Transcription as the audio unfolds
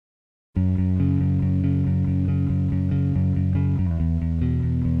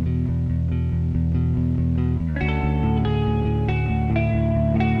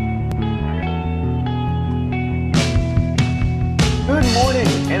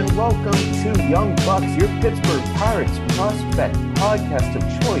and welcome to Young Bucks, your Pittsburgh Pirates prospect podcast of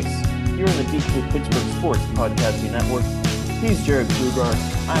choice here on the Deeply Pittsburgh Sports Podcasting Network. He's Jared Kruger.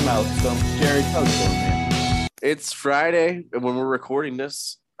 I'm Alex Stone. Jared, how's it going, man? It's Friday when we're recording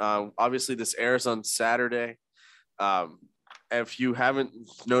this. Obviously, this airs on Saturday. If you haven't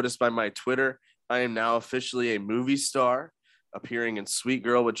noticed by my Twitter, I am now officially a movie star, appearing in Sweet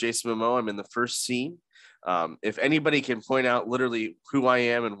Girl with Jason Momoa. I'm in the first scene. If anybody can point out literally who I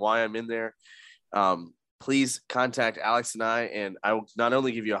am and why I'm in there, please contact Alex and I will not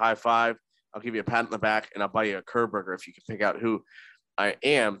only give you a high five, I'll give you a pat on the back, and I'll buy you a curb burger if you can pick out who I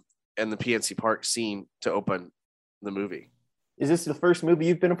am in the PNC Park scene to open the movie. Is this the first movie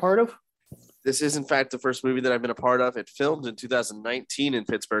you've been a part of? This is, in fact, the first movie that I've been a part of. It filmed in 2019 in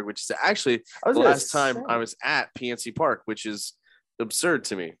Pittsburgh, which is actually the last time I was at PNC Park, which is absurd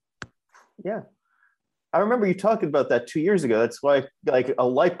to me. Yeah. I remember you talking about that 2 years ago. That's why like a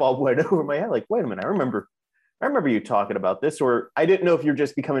light bulb went over my head. Like, wait a minute, I remember you talking about this, or I didn't know if you're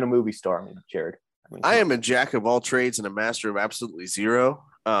just becoming a movie star. I mean, Jared. I am a jack of all trades and a master of absolutely zero.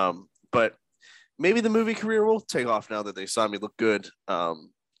 But maybe the movie career will take off now that they saw me look good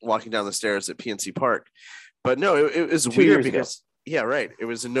walking down the stairs at PNC Park. But no, it was weird because, yeah, right. It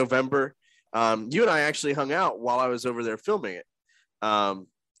was in November. You and I actually hung out while I was over there filming it,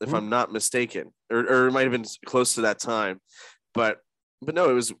 if I'm not mistaken, or it might have been close to that time. But no,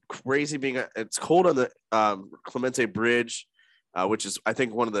 it was crazy it's cold on the Clemente Bridge, which is, I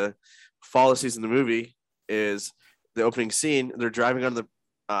think, one of the fallacies in the movie is the opening scene. They're driving on the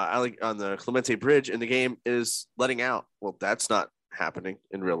on the Clemente Bridge, and the game is letting out. Well, that's not happening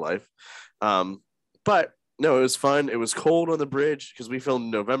in real life. But no, it was fun. It was cold on the bridge because we filmed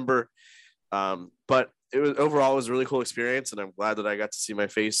in November. But overall, it was a really cool experience, and I'm glad that I got to see my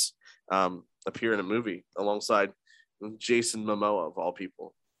face appear in a movie alongside Jason Momoa, of all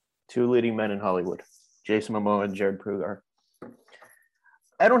people. Two leading men in Hollywood, Jason Momoa and Jared Kruger.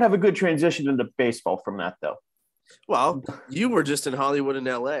 I don't have a good transition into baseball from that, though. Well, you were just in Hollywood and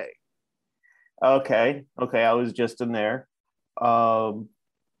LA. Okay, I was just in there covering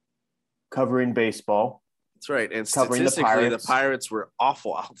baseball. That's right, and statistically, the Pirates were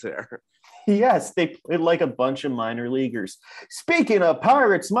awful out there. Yes, they played like a bunch of minor leaguers. Speaking of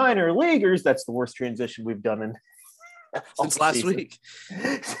Pirates minor leaguers, that's the worst transition we've done in since last week.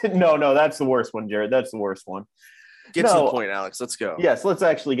 No, that's the worst one, Jared. That's the worst one. Get to the point, Alex. Let's go. Yes, let's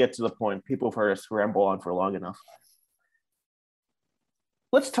actually get to the point. People have heard us ramble on for long enough.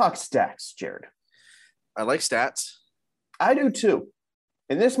 Let's talk stats, Jared. I like stats. I do too.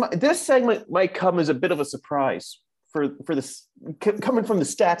 And this segment might come as a bit of a surprise for this coming from the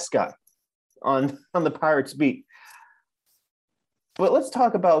stats guy on the Pirates beat. But let's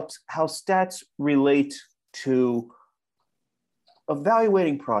talk about how stats relate to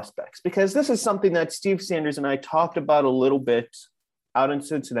evaluating prospects, because this is something that Steve Sanders and I talked about a little bit out in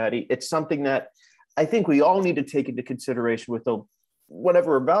Cincinnati. It's something that I think we all need to take into consideration with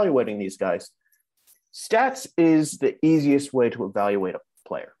whenever evaluating these guys. Stats is the easiest way to evaluate a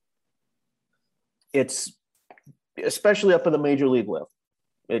player. It's especially up at the major league level.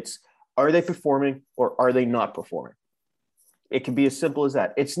 It's, are they performing or are they not performing? It can be as simple as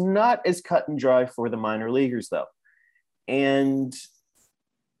that. It's not as cut and dry for the minor leaguers, though. And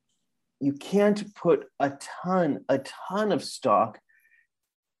you can't put a ton of stock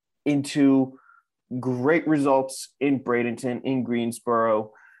into great results in Bradenton, in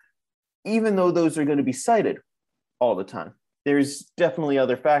Greensboro, even though those are going to be cited all the time. There's definitely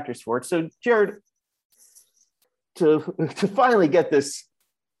other factors for it. So, Jared, to finally get this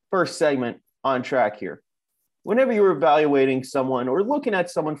first segment on track here, whenever you're evaluating someone or looking at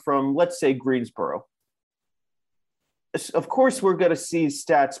someone from, let's say, Greensboro, of course, we're going to see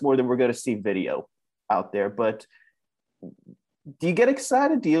stats more than we're going to see video out there. But do you get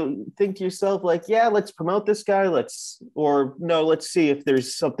excited? Do you think to yourself, like, yeah, let's promote this guy? Let's see if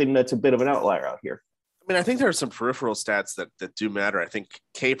there's something that's a bit of an outlier out here. I mean, I think there are some peripheral stats that do matter. I think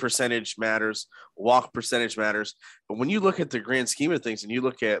K percentage matters, walk percentage matters. But when you look at the grand scheme of things and you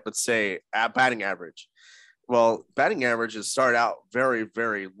look at, let's say, batting average, well, batting averages start out very,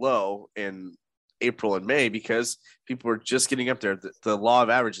 very low in April and May because people are just getting up there. The law of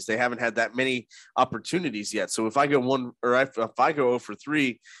averages, they haven't had that many opportunities yet. So if I go if I go 0 for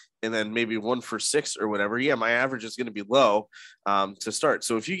 3 and then maybe 1 for 6 or whatever, yeah, my average is going to be low to start.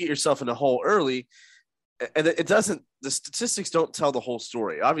 So if you get yourself in a hole early, and the statistics don't tell the whole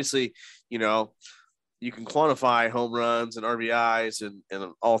story. Obviously, you know, you can quantify home runs and RBIs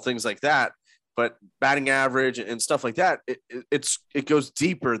and all things like that. but batting average and stuff like that, it goes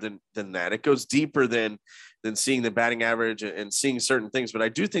deeper than that. It goes deeper than seeing the batting average and seeing certain things. But I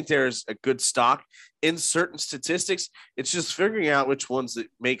do think there's a good stock in certain statistics. It's just figuring out which ones that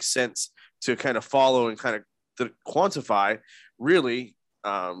make sense to kind of follow and kind of to quantify really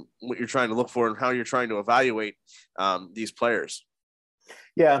what you're trying to look for and how you're trying to evaluate these players.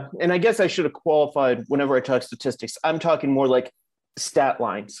 Yeah. And I guess I should have qualified whenever I talk statistics. I'm talking more like stat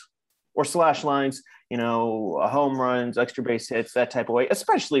lines or slash lines, home runs, extra base hits, that type of way,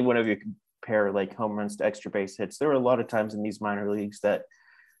 especially whenever you compare like home runs to extra base hits. There are a lot of times in these minor leagues that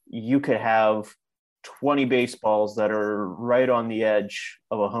you could have 20 baseballs that are right on the edge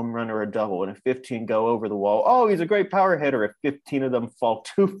of a home run or a double, and if 15 go over the wall, oh, he's a great power hitter. If 15 of them fall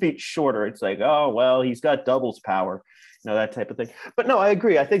 2 feet shorter, it's like, oh, well, he's got doubles power, that type of thing. But no, I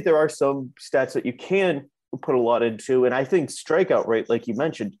agree. I think there are some stats that you can put a lot into, and I think strikeout rate, like you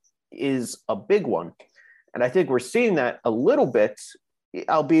mentioned, is a big one. And I think we're seeing that a little bit,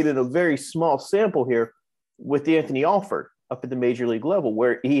 albeit in a very small sample here, with Anthony Alford up at the major league level,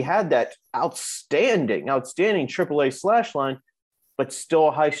 where he had that outstanding AAA slash line, but still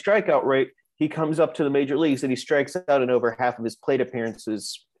a high strikeout rate. He comes up to the major leagues and he strikes out in over half of his plate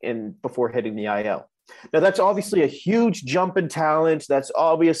appearances before hitting the IL. Now, that's obviously a huge jump in talent. That's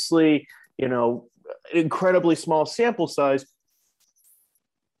obviously, an incredibly small sample size,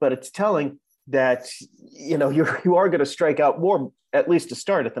 but it's telling that, you are going to strike out more, at least to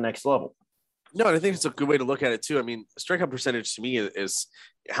start at the next level. No, and I think it's a good way to look at it too. I mean, strikeout percentage to me is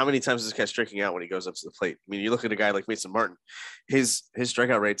how many times is this guy striking out when he goes up to the plate. I mean, you look at a guy like Mason Martin, his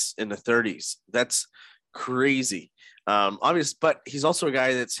strikeout rate's in the 30s. That's crazy. Obvious, but he's also a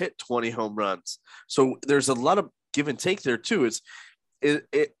guy that's hit 20 home runs. So there's a lot of give and take there too.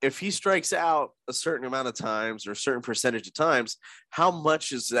 If he strikes out a certain amount of times or a certain percentage of times, how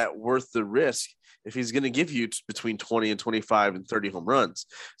much is that worth the risk if he's going to give you between 20 and 25 and 30 home runs?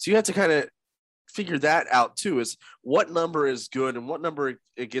 So you have to kind of figure that out too, is what number is good and what number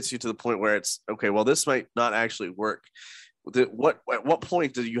it gets you to the point where it's okay, well, this might not actually work. At what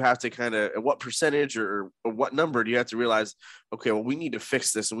point do you have to at what percentage or what number do you have to realize, okay, well, we need to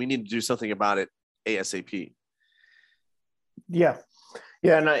fix this and we need to do something about it ASAP? Yeah.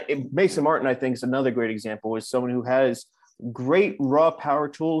 And Mason Martin, I think, is another great example, is someone who has great raw power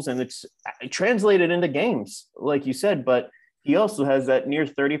tools, and it's translated into games, like you said, but he also has that near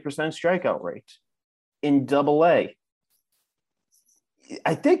 30% strikeout rate in AA.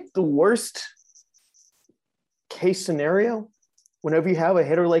 I think the worst case scenario, whenever you have a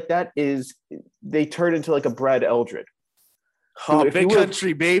hitter like that, is they turn into like a Brad Eldred. Oh, big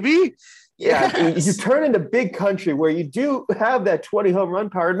country, baby. Yeah, yes. You turn into big country where you do have that 20 home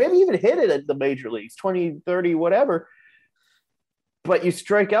run power, and maybe even hit it at the major leagues, 20, 30, whatever. But you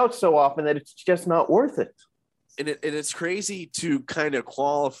strike out so often that it's just not worth it. And it's crazy to kind of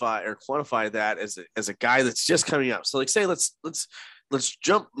quantify that as a guy that's just coming up. So like, say, let's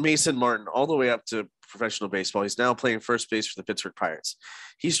jump Mason Martin all the way up to professional baseball. He's now playing first base for the Pittsburgh Pirates.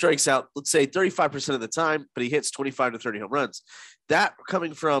 He strikes out, let's say 35% of the time, but he hits 25 to 30 home runs. That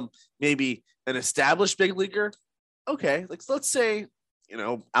coming from maybe an established big leaguer. Okay. Like, let's say,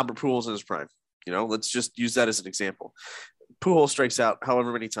 Albert Pujols in his prime, let's just use that as an example. Pujols strikes out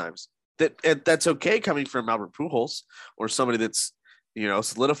however many times. That's okay coming from Albert Pujols or somebody that's,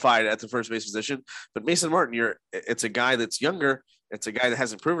 solidified at the first base position. But Mason Martin, it's a guy that's younger. It's a guy that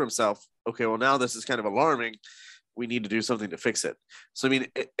hasn't proven himself. Okay, well, now this is kind of alarming. We need to do something to fix it. So, I mean,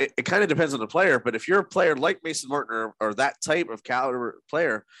 it kind of depends on the player. But if you're a player like Mason Martin or that type of caliber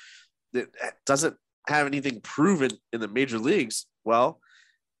player that doesn't have anything proven in the major leagues, well,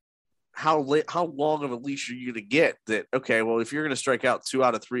 how long of a leash are you going to get that, okay, well, if you're going to strike out 2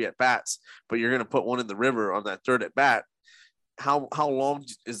 out of 3 at bats, but you're going to put one in the river on that third at bat, how long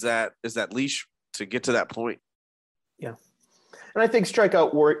is that leash to get to that point? Yeah. And I think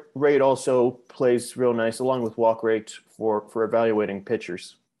strikeout rate also plays real nice along with walk rate for evaluating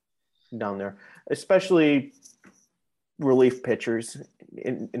pitchers down there, especially relief pitchers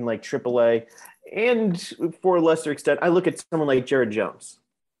in like AAA. And for a lesser extent, I look at someone like Jared Jones,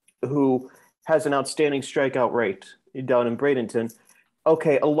 who has an outstanding strikeout rate down in Bradenton.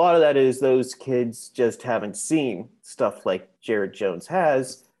 Okay, a lot of that is those kids just haven't seen stuff like Jared Jones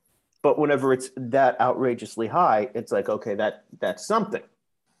has. But whenever it's that outrageously high, it's like, okay, that's something.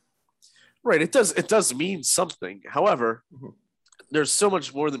 Right. It does mean something. However, there's so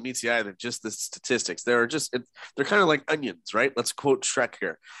much more that meets the eye than just the statistics. They're kind of like onions, right? Let's quote Shrek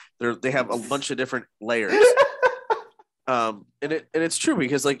here. They have a bunch of different layers. And it's true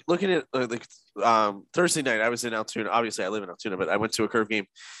because like looking at Thursday night, I was in Altoona. Obviously, I live in Altoona, but I went to a Curve game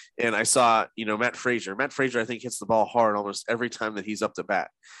And I saw, Matt Frazier. Matt Frazier, I think, hits the ball hard almost every time that he's up to bat.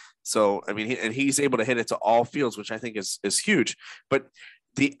 So, I mean, he's able to hit it to all fields, which I think is huge. But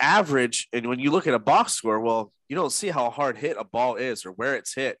the average, and when you look at a box score, well, you don't see how hard hit a ball is or where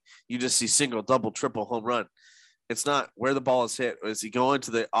it's hit. You just see single, double, triple, home run. It's not where the ball is hit. Is he going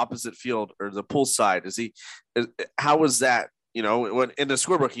to the opposite field or the pull side? How was that? When in the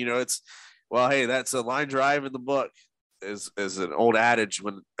scorebook, it's, well, hey, that's a line drive in the book is an old adage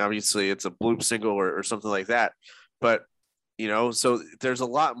when obviously it's a bloop single or something like that. But, so there's a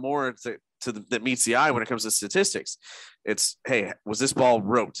lot more that meets the eye when it comes to statistics. It's, hey, was this ball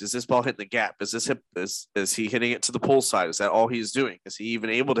roped? Is this ball hitting the gap? Is he hitting it to the pull side? Is that all he's doing? Is he even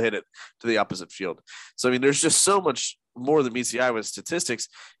able to hit it to the opposite field? So, I mean, there's just so much more than meets the eye with statistics.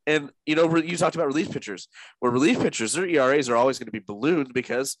 And, you talked about relief pitchers. Where relief pitchers, their ERAs are always going to be ballooned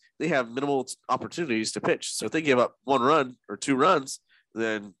because they have minimal opportunities to pitch. So if they give up 1 run or 2 runs,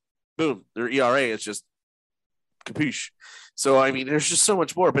 then boom, their ERA is just capiche. So, I mean, there's just so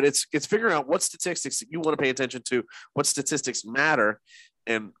much more, but it's figuring out what statistics you want to pay attention to, what statistics matter,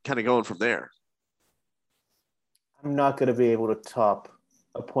 and kind of going from there. I'm not going to be able to top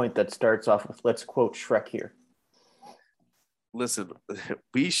a point that starts off with, let's quote Shrek here. Listen,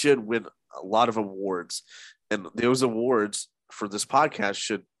 we should win a lot of awards, and those awards for this podcast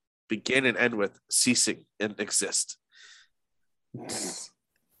should begin and end with ceasing and exist.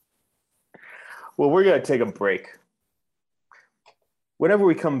 Well, we're going to take a break. Whenever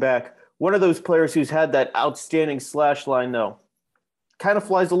we come back, one of those players who's had that outstanding slash line, though, kind of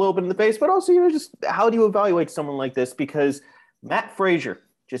flies a little bit in the face, but also, just how do you evaluate someone like this? Because Matt Frazier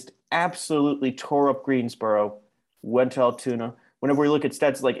just absolutely tore up Greensboro, went to Altoona. Whenever we look at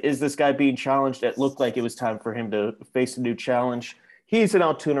stats, like, is this guy being challenged? It looked like it was time for him to face a new challenge. He's in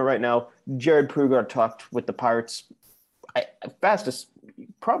Altoona right now. Jared Prugar talked with the Pirates. Fastest,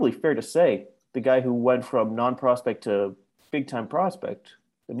 probably fair to say, the guy who went from non-prospect to big-time prospect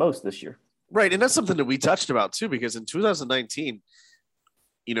the most this year. Right, and that's something that we touched about, too, because in 2019,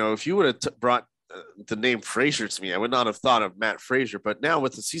 if you would have brought the name Frazier to me, I would not have thought of Matt Frazier. But now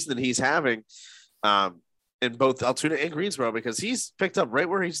with the season that he's having in both Altoona and Greensboro, because he's picked up right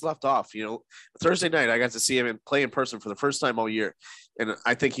where he's left off. Thursday night, I got to see him play in person for the first time all year. And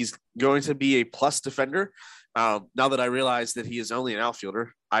I think he's going to be a plus defender. Now that I realize that he is only an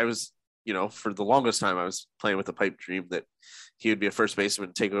outfielder, I was, for the longest time, I was playing with a pipe dream that he would be a first baseman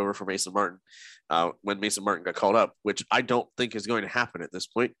and take over for Mason Martin when Mason Martin got called up, which I don't think is going to happen at this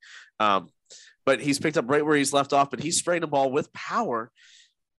point. But he's picked up right where he's left off, but he's spraying the ball with power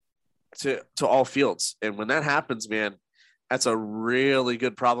to all fields. And when that happens, man, that's a really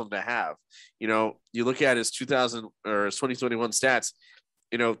good problem to have. You look at his 2021 stats,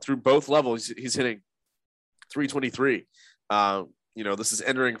 through both levels, he's hitting 323. This is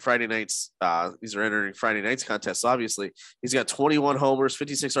entering Friday nights. These are entering Friday nights contests. Obviously, he's got 21 homers,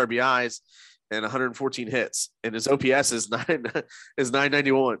 56 RBIs, and 114 hits, and his OPS is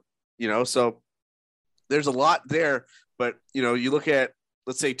 991. So there's a lot there. But you look at,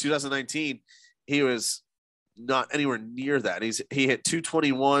 let's say 2019, he was not anywhere near that. He hit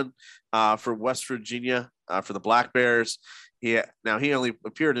 221 for West Virginia for the Black Bears. Now he only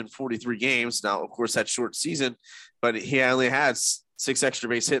appeared in 43 games. Now, of course, that's short season, but he only has 6 extra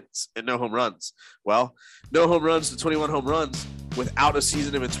base hits and no home runs. Well, no home runs to 21 home runs without a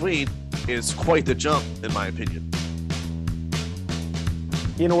season in between is quite the jump, in my opinion.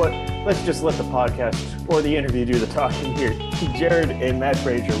 You know what? Let's just let the podcast or the interview do the talking here. Jared and Matt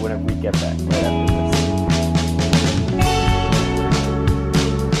Frazier whenever we get back right after this.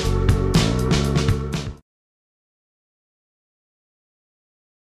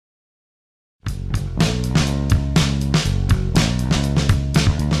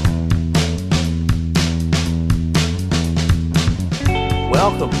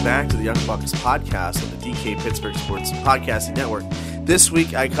 Welcome back to the Young Bucks podcast on the DK Pittsburgh Sports Podcasting Network. This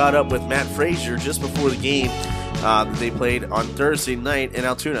week, I caught up with Matt Frazier just before the game that they played on Thursday night in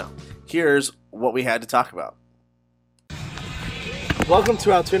Altoona. Here's what we had to talk about. Welcome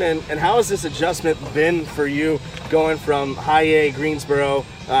to Altoona, and how has this adjustment been for you going from High A Greensboro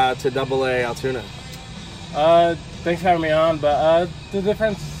to Double A Altoona? Thanks for having me on, but there's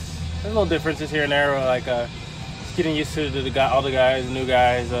little differences here and there, like just getting used to all the guys, the new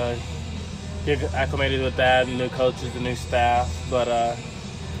guys, get acclimated with that, and new coaches, the new staff. But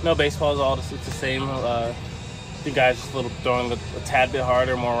baseball is it's the same. The guys just throwing a tad bit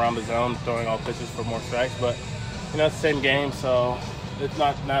harder, more around the zone, throwing all pitches for more strikes. But it's the same game, so it's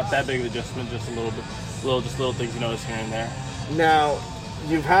not that big of an adjustment. Just little things you notice here and there. Now,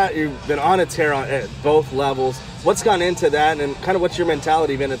 you've been on a tear at both levels. What's gone into that, and kind of what's your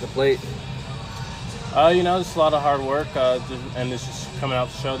mentality been at the plate? Just a lot of hard work, and it's just coming out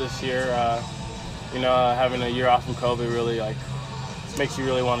to show this year. Having a year off from COVID really makes you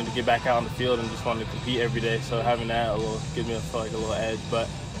really wanting to get back out on the field and just wanting to compete every day. So having that gives me a little edge. But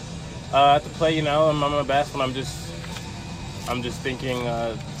at the plate, I'm at my best when I'm just thinking,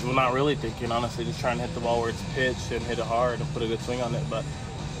 not really thinking, honestly, just trying to hit the ball where it's pitched and hit it hard and put a good swing on it. But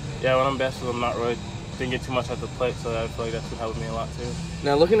yeah, when I'm best, I'm not really thinking too much at the plate, so I feel like that's been helping me a lot too.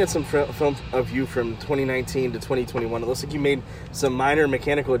 Now, looking at some film of you from 2019 to 2021, it looks like you made some minor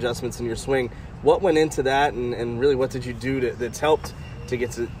mechanical adjustments in your swing. What went into that, and really what did you do that's helped to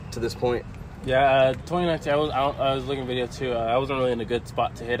get to this point? Yeah, 2019, I was looking at video too. I wasn't really in a good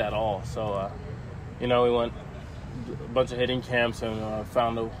spot to hit at all. So, we went a bunch of hitting camps and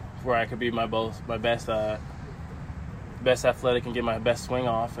found where I could be my best athletic and get my best swing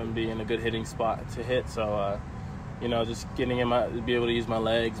off and be in a good hitting spot to hit. So, just getting be able to use my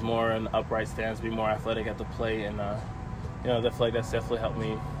legs more in upright stance, be more athletic at the plate, and that's definitely helped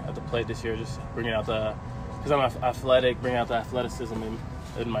me at the plate this year. Just bringing out because I'm athletic, bringing out the athleticism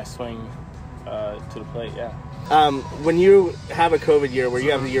in my swing to the plate. Yeah. When you have a COVID year where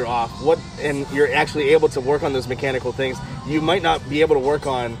you have the year off, and you're actually able to work on those mechanical things you might not be able to work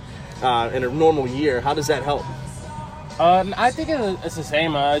on in a normal year, how does that help? I think it's the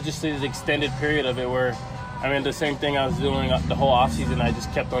same. Just the extended period of it where, the same thing I was doing the whole off season. I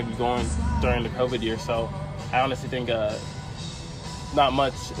just kept on going during the COVID year. So I honestly think not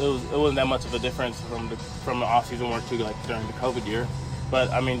much. It wasn't that much of a difference from the off season work to during the COVID year. But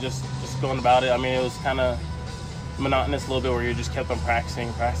just going about it. It was kind of monotonous a little bit where you just kept on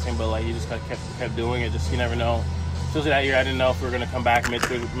practicing, but you just kept doing it. Just you never know. Especially that year, I didn't know if we were going to come back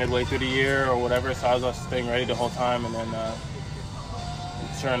midway through the year or whatever, so I was just staying ready the whole time. And then,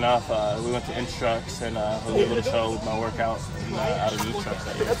 sure enough, we went to Instructs and was able to show my workout out of Instructs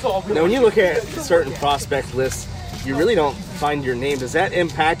that year. Now, when you look at certain prospect lists, you really don't find your name. Does that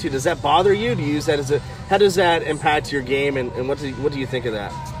impact you? Does that bother you? Do you use that how does that impact your game, and what do you think of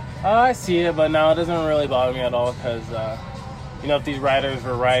that? I see it, but no, it doesn't really bother me at all because, if these writers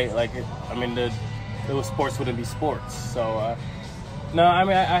were right, sports wouldn't be sports. So, no,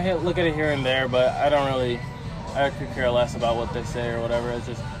 I look at it here and there, but I could care less about what they say or whatever. I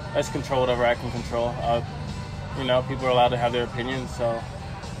just control whatever I can control. People are allowed to have their opinions, so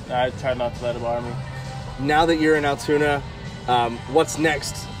I try not to let it bother me. Now that you're in Altoona, what's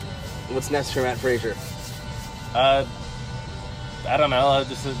next? What's next for Matt Frazier? I don't know.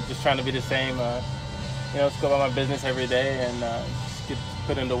 Just trying to be the same. Just go about my business every day and just get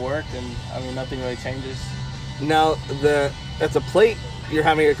put into work, and nothing really changes. Now, at the plate, you're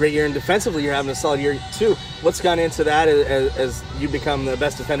having a great year, and defensively, you're having a solid year too. What's gone into that as you become the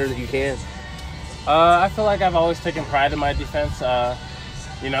best defender that you can? I feel like I've always taken pride in my defense.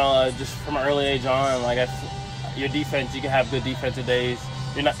 Just from an early age on, your defense, you can have good defensive days.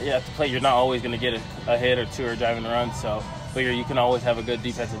 At the plate, you're not always going to get a hit or two or driving a run. So, but you can always have a good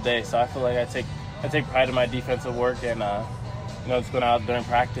defensive day. So I feel like I take pride in my defensive work, and just going out during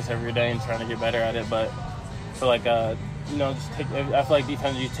practice every day and trying to get better at it. But I feel like I feel like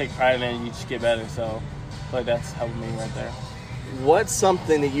defense, you take pride in it and you just get better. So I feel like that's helping me right there. What's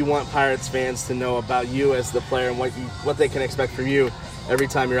something that you want Pirates fans to know about you as the player, and what they can expect from you every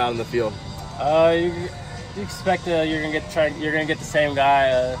time you're out in the field? You expect you're gonna get the same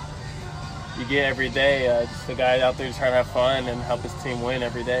guy you get every day. Just the guy out there just trying to have fun and help his team win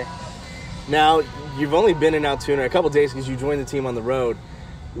every day. Now, you've only been in Altoona a couple days because you joined the team on the road.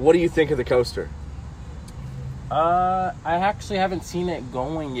 What do you think of the coaster? I actually haven't seen it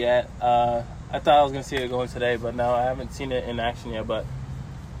going yet. I thought I was going to see it going today, but no, I haven't seen it in action yet. But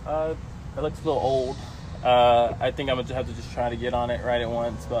it looks a little old. I think I'm going to have to just try to get on it, ride it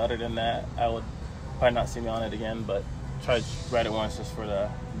once. But other than that, I would probably not see me on it again, but try to ride it once just for the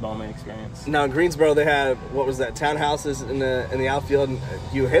Bowman experience. Now, in Greensboro, they had, townhouses in the outfield, and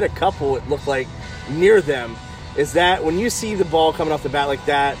you hit a couple, it looked like, near them. Is that, when you see the ball coming off the bat like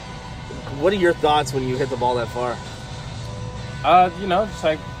that, what are your thoughts when you hit the ball that far? Just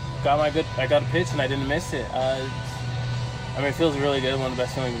I got a pitch and I didn't miss it. It feels really good, one of the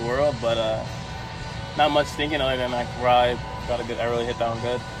best feelings in the world, but not much thinking other than I really hit that one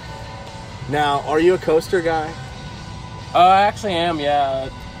good. Now, are you a coaster guy? I actually am, yeah.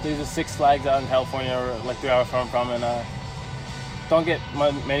 There's a Six Flags out in California, 3 hours from, and don't get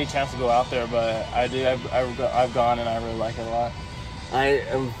many chances to go out there, but I do. I've gone and I really like it a lot. I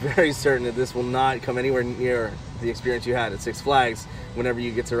am very certain that this will not come anywhere near the experience you had at Six Flags whenever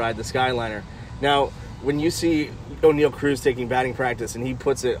you get to ride the Skyliner. Now, when you see O'Neal Cruz taking batting practice and he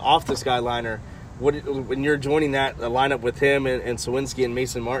puts it off the Skyliner, when you're joining that lineup with him and Sawinski and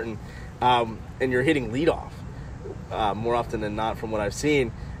Mason Martin, and you're hitting leadoff more often than not from what I've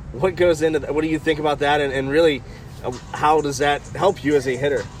seen, what goes into that? What do you think about that? And really, how does that help you as a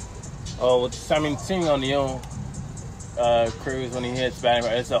hitter? Oh, I mean, seeing O'Neal Cruz when he hits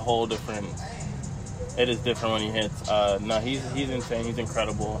batting, it's a whole different. It is different when he hits. No, he's insane. He's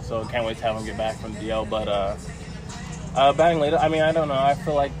incredible. So can't wait to have him get back from DL. But batting later, I mean, I don't know. I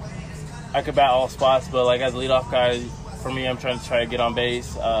feel like I could bat all spots, but like as a leadoff guy, for me, I'm trying to get on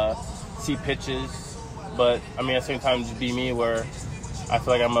base, see pitches. But I mean, at the same time, just be me, where I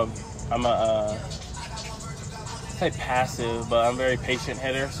feel like I'm a say passive, but I'm a very patient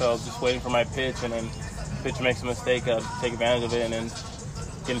hitter. So just waiting for my pitch, and then if the pitcher makes a mistake, take advantage of it, and then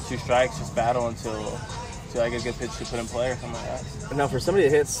getting 2 strikes, just battle until I get a good pitch to put in play or something like that. Now, for somebody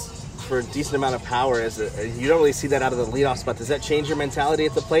that hits for a decent amount of power, you don't really see that out of the leadoff spot. Does that change your mentality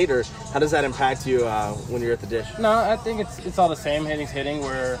at the plate, or how does that impact you when you're at the dish? No, I think it's all the same. Hitting's hitting.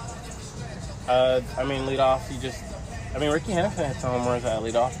 Where I mean, leadoff, Ricky Henderson hits home runs at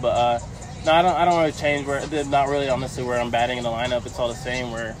leadoff, but no, I don't really change. Where not really honestly where I'm batting in the lineup. It's all the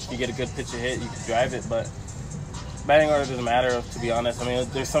same. Where if you get a good pitch to hit, you can drive it, but batting order doesn't matter, to be honest. I mean,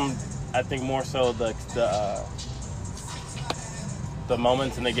 there's some, I think more so the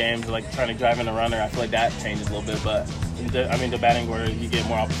moments in the games, like trying to drive in a runner, I feel like that changes a little bit. But the batting order, you get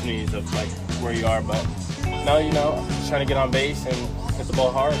more opportunities of like where you are. But no, just trying to get on base and hit the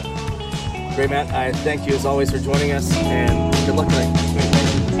ball hard. Great, Matt. I thank you as always for joining us, and good luck tonight.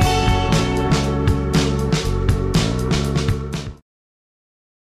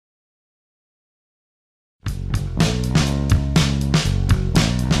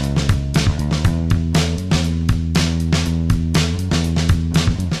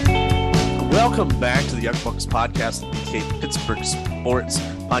 Welcome back to the Young Bucks podcast, the BK Pittsburgh Sports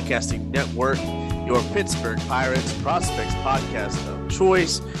Podcasting Network, your Pittsburgh Pirates prospects podcast of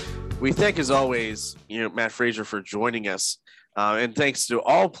choice. We thank, as always, Matt Frazier for joining us, and thanks to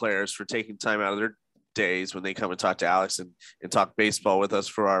all players for taking time out of their days when they come and talk to Alex and talk baseball with us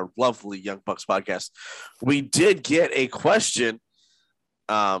for our lovely Young Bucks podcast. We did get a question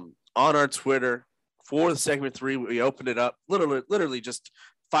on our Twitter for the segment 3. We opened it up literally just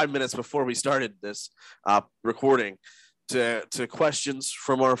 5 minutes before we started this recording to questions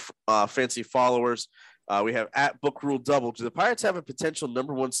from our fancy followers. We have at Book Rule Double. Do the Pirates have a potential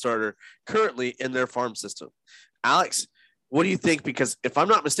number 1 starter currently in their farm system? Alex, what do you think? Because if I'm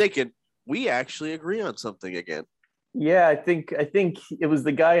not mistaken, we actually agree on something again. Yeah, I think it was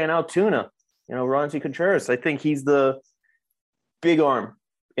the guy in Altoona, Ronzi Contreras. I think he's the big arm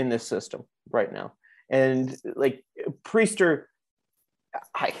in this system right now. And like Priester,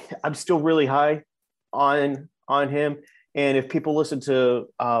 I'm still really high on him. And if people listen to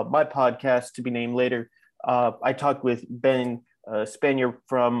my podcast, to be named later, I talked with Ben Spanier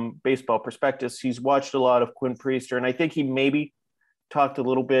from Baseball Prospectus. He's watched a lot of Quinn Priester, and I think he maybe talked a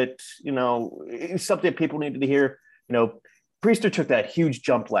little bit, something people needed to hear. Priester took that huge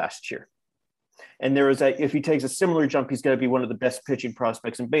jump last year. And there was if he takes a similar jump, he's going to be one of the best pitching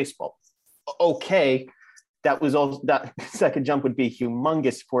prospects in baseball. Okay, that second jump would be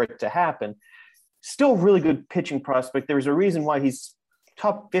humongous for it to happen. Still really good pitching prospect. There's a reason why he's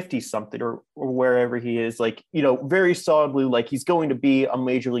top 50 something or wherever he is, very solidly, he's going to be a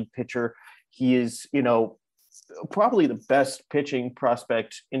major league pitcher. He is, probably the best pitching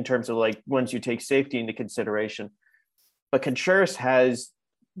prospect in terms of once you take safety into consideration. But Contreras has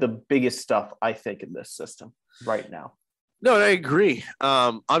the biggest stuff, I think, in this system right now. No, I agree.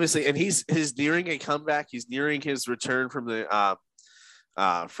 Obviously, and he's nearing a comeback. He's nearing his return from the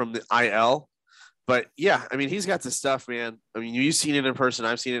IL. But yeah, I mean, he's got the stuff, man. I mean, you've seen it in person.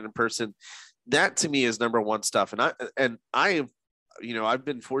 I've seen it in person. That to me is number 1 stuff. And I've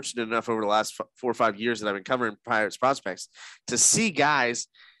been fortunate enough over the last 4 or 5 years that I've been covering Pirates prospects to see guys,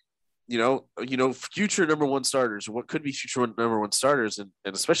 future number 1 starters, or what could be future number 1 starters. And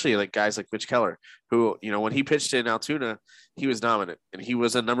especially guys like Mitch Keller, who, when he pitched in Altoona, he was dominant and he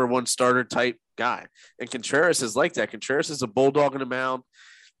was a number 1 starter type guy. And Contreras is like that. Contreras is a bulldog in the mound.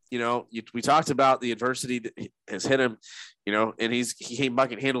 We talked about the adversity that has hit him, and he came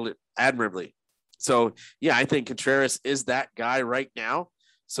back and handled it admirably. So, yeah, I think Contreras is that guy right now.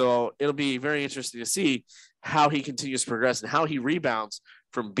 So it'll be very interesting to see how he continues to progress and how he rebounds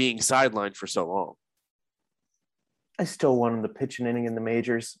from being sidelined for so long. I still want him to pitch an inning in the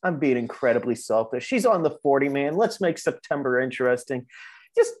majors. I'm being incredibly selfish. He's on the 40, man. Let's make September interesting.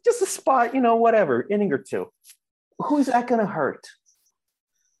 Just a spot, whatever, inning or 2. Who's that going to hurt?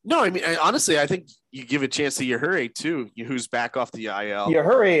 No, I mean, honestly, I think you give a chance to Yahuree too, who's back off the IL. Yeah,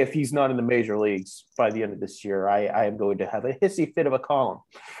 hurry if he's not in the major leagues by the end of this year. I am going to have a hissy fit of a column.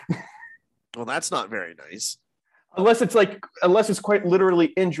 Well, that's not very nice. Unless it's quite literally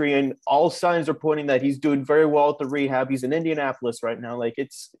injury, and all signs are pointing that he's doing very well at the rehab. He's in Indianapolis right now. Like,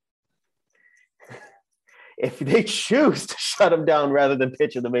 it's if they choose to shut him down rather than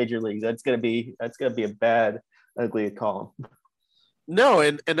pitch in the major leagues, that's gonna be a bad, ugly column. No,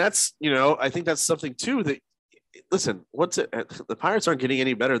 and that's, I think that's something too that, listen, the Pirates aren't getting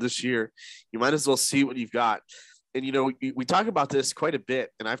any better this year. You might as well see what you've got. And, we talk about this quite a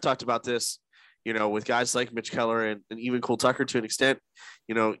bit, and I've talked about this, with guys like Mitch Keller and even Cole Tucker to an extent.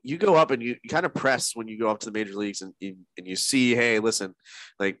 You go up and you kind of press when you go up to the major leagues and you see, hey, listen,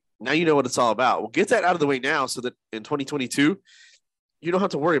 like, now you know what it's all about. Well, get that out of the way now so that in 2022, you don't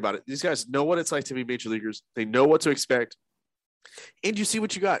have to worry about it. These guys know what it's like to be major leaguers. They know what to expect. And you see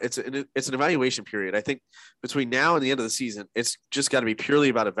what you got. It's an evaluation period. I think between now and the end of the season, it's just got to be purely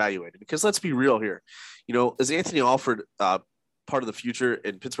about evaluating. Because let's be real here. Is Anthony Alford part of the future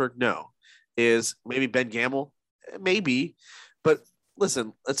in Pittsburgh? No. Is maybe Ben Gamble? Maybe. But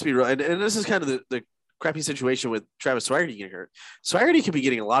listen, let's be real. And this is kind of the crappy situation with Travis Swaggerty getting hurt. Swaggerty could be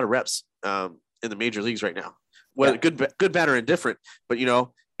getting a lot of reps in the major leagues right now. Whether good, bad, or indifferent. But,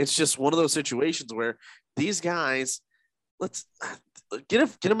 it's just one of those situations where these guys – let's get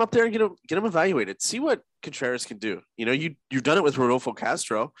him up there and get him evaluated. See what Contreras can do. You've done it with Rodolfo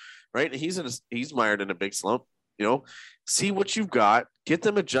Castro, right? He's mired in a big slump. See what you've got. Get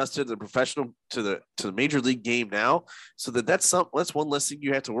them adjusted to the professional to the major league game now, so that's one less thing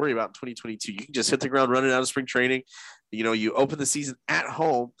you have to worry about in 2022. You can just hit the ground running out of spring training. You open the season at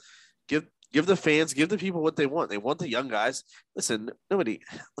home. Give the fans, give the people what they want. They want the young guys. Listen,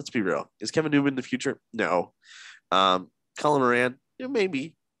 let's be real. Is Kevin Newman the future? No. Colin Moran,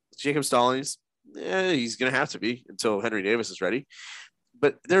 maybe. Jacob Stallings, he's going to have to be until Henry Davis is ready.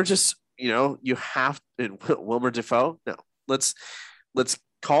 But they're just, you have – and Wilmer Defoe? No. Let's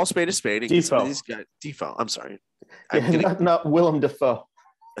call a spade a spade. And get some of these guys. Defoe, I'm sorry. Not Willem Dafoe.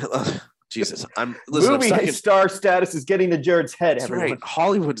 Jesus. Movie star status is getting to Jared's head. That's right.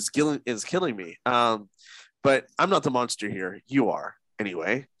 Hollywood is killing me. But I'm not the monster here. You are,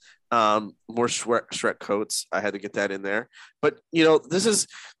 anyway. More Shrek coats. I had to get that in there, but this is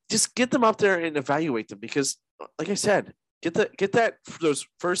just get them up there and evaluate them because, like I said, get those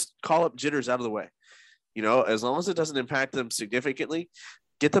first call up jitters out of the way. As long as it doesn't impact them significantly,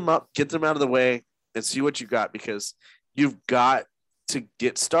 get them up, get them out of the way, and see what you got because you've got to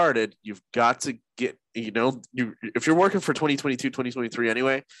get started. You've got to get if you're working for 2022, 2023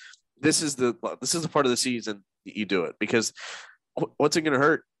 anyway, this is the part of the season you do it because what's it going to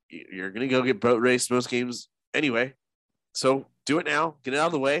hurt? You're going to go get boat raced most games anyway. So do it now, get it out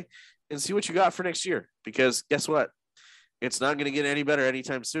of the way, and see what you got for next year. Because guess what? It's not going to get any better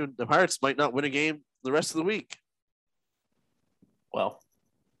anytime soon. The Pirates might not win a game the rest of the week. Well,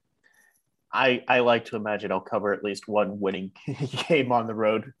 I like to imagine I'll cover at least one winning game on the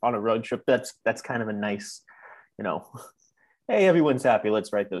road, on a road trip. That's kind of a nice, hey, everyone's happy.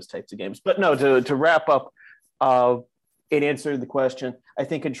 Let's write those types of games. But no, to wrap up, it answered the question. I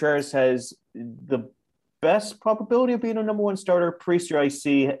think Contreras has the best probability of being a number one starter. Priester I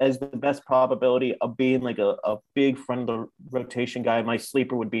see as the best probability of being like a big front of the rotation guy. My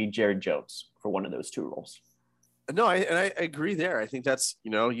sleeper would be Jared Jones for one of those two roles. No, I agree there. I think that's,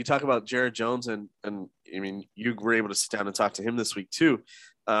 you talk about Jared Jones and I mean, you were able to sit down and talk to him this week too.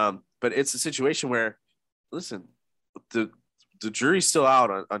 But it's a situation where, listen, the jury's still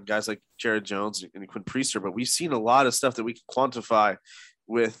out on guys like Jared Jones and Quinn Priester, but we've seen a lot of stuff that we can quantify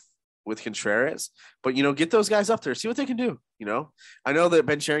with Contreras. But, get those guys up there, see what they can do. I know that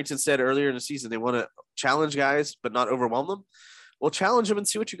Ben Cherington said earlier in the season they want to challenge guys but not overwhelm them. Well, challenge them and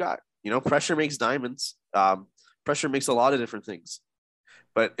see what you got. Pressure makes diamonds. Pressure makes a lot of different things.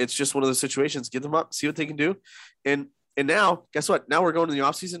 But it's just one of those situations. Get them up, see what they can do. And now, guess what? Now we're going to the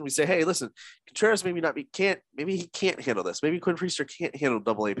offseason. We say, hey, listen, Contreras maybe he can't handle this. Maybe Quinn Priester can't handle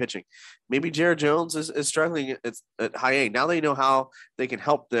double-A pitching. Maybe Jared Jones is struggling at high A. Now they know how they can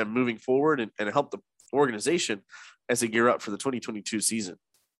help them moving forward and help the organization as they gear up for the 2022 season.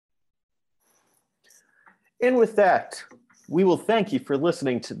 And with that, we will thank you for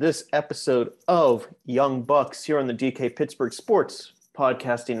listening to this episode of Young Bucks here on the DK Pittsburgh Sports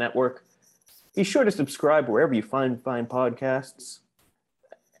Podcasting Network. Be sure to subscribe wherever you find fine podcasts.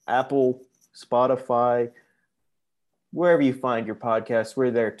 Apple, Spotify, wherever you find your podcasts,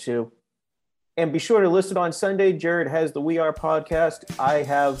 we're there too. And be sure to listen on Sunday. Jared has the We Are podcast. I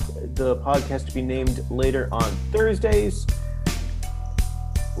have the podcast to be named later on Thursdays.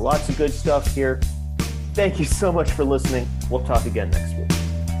 Lots of good stuff here. Thank you so much for listening. We'll talk again next week.